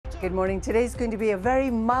Good morning. Today's going to be a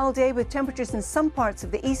very mild day with temperatures in some parts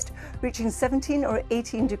of the east reaching 17 or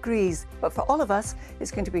 18 degrees. But for all of us,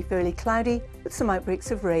 it's going to be fairly cloudy with some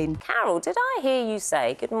outbreaks of rain. Carol, did I hear you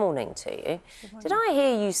say, good morning to you, did I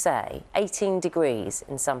hear you say 18 degrees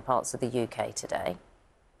in some parts of the UK today?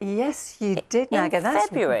 Yes, you did, Naga. That's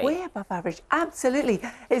February. Way above average. Absolutely.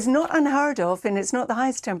 It's not unheard of, and it's not the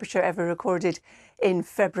highest temperature ever recorded in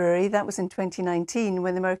February. That was in 2019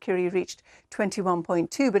 when the mercury reached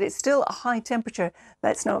 21.2, but it's still a high temperature.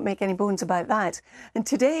 Let's not make any bones about that. And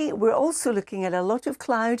today we're also looking at a lot of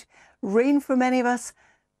cloud, rain for many of us,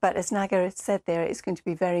 but as Naga said there, it's going to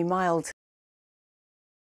be very mild.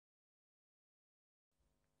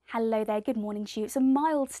 Hello there, good morning to you. It's a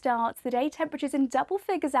mild start to the day. Temperatures in double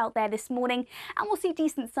figures out there this morning, and we'll see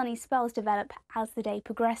decent sunny spells develop as the day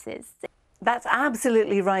progresses. That's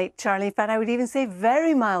absolutely right, Charlie. In fact, I would even say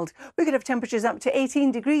very mild. We could have temperatures up to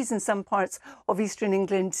 18 degrees in some parts of eastern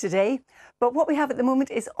England today. But what we have at the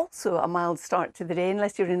moment is also a mild start to the day,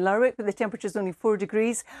 unless you're in Lerwick, where the temperature's only 4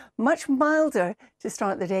 degrees. Much milder to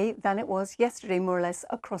start the day than it was yesterday, more or less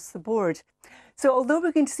across the board. So although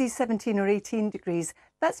we're going to see 17 or 18 degrees,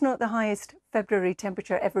 that's not the highest February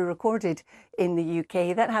temperature ever recorded in the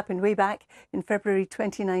UK. That happened way back in February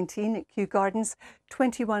 2019 at Kew Gardens.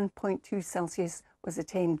 21.2 Celsius was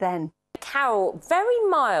attained then. Carol, very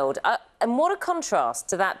mild. And what a contrast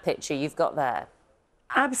to that picture you've got there.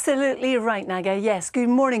 Absolutely right, Naga. Yes, good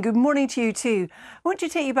morning. Good morning to you too. I want to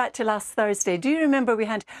take you back to last Thursday. Do you remember we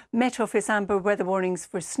had Met Office amber weather warnings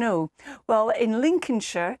for snow? Well, in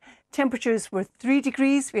Lincolnshire, temperatures were 3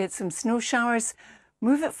 degrees. We had some snow showers.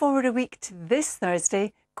 Move it forward a week to this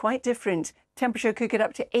Thursday, quite different. Temperature could get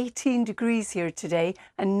up to 18 degrees here today,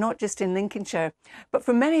 and not just in Lincolnshire. But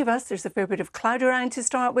for many of us, there's a fair bit of cloud around to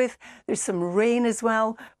start with. There's some rain as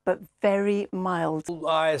well, but very mild.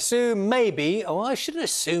 I assume maybe, I shouldn't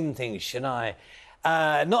assume things, shouldn't I?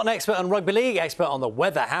 Not an expert on rugby league, expert on the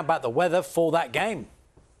weather. How about the weather for that game?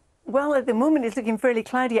 Well, at the moment, it's looking fairly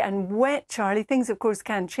cloudy and wet, Charlie. Things, of course,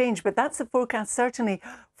 can change, but that's the forecast certainly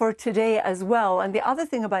for today as well. And the other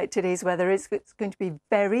thing about today's weather is it's going to be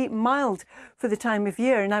very mild for the time of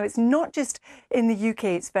year. Now, it's not just in the UK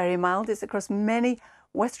it's very mild. It's across many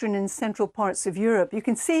western and central parts of Europe. You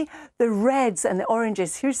can see the reds and the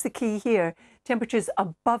oranges. Here's the key here. Temperatures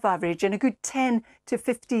above average and a good 10 to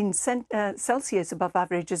 15 Celsius above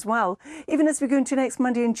average as well. Even as we go into next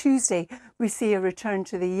Monday and Tuesday, we see a return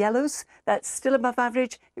to the yellows. That's still above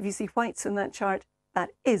average. If you see whites on that chart, that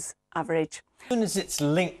is average. As soon as it's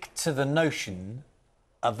linked to the notion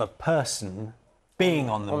of a person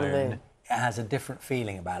being on the moon, it has a different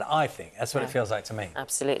feeling about it, I think. That's what it feels like to me.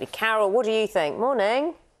 Absolutely. Carol, what do you think?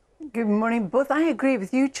 Morning. Good morning. Both I agree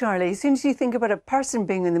with you, Charlie. As soon as you think about a person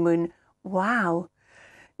being on the moon, wow.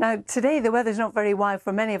 Now, today the weather's not very wild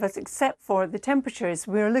for many of us, except for the temperatures.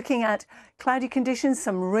 We're looking at cloudy conditions,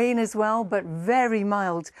 some rain as well, but very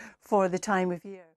mild for the time of year.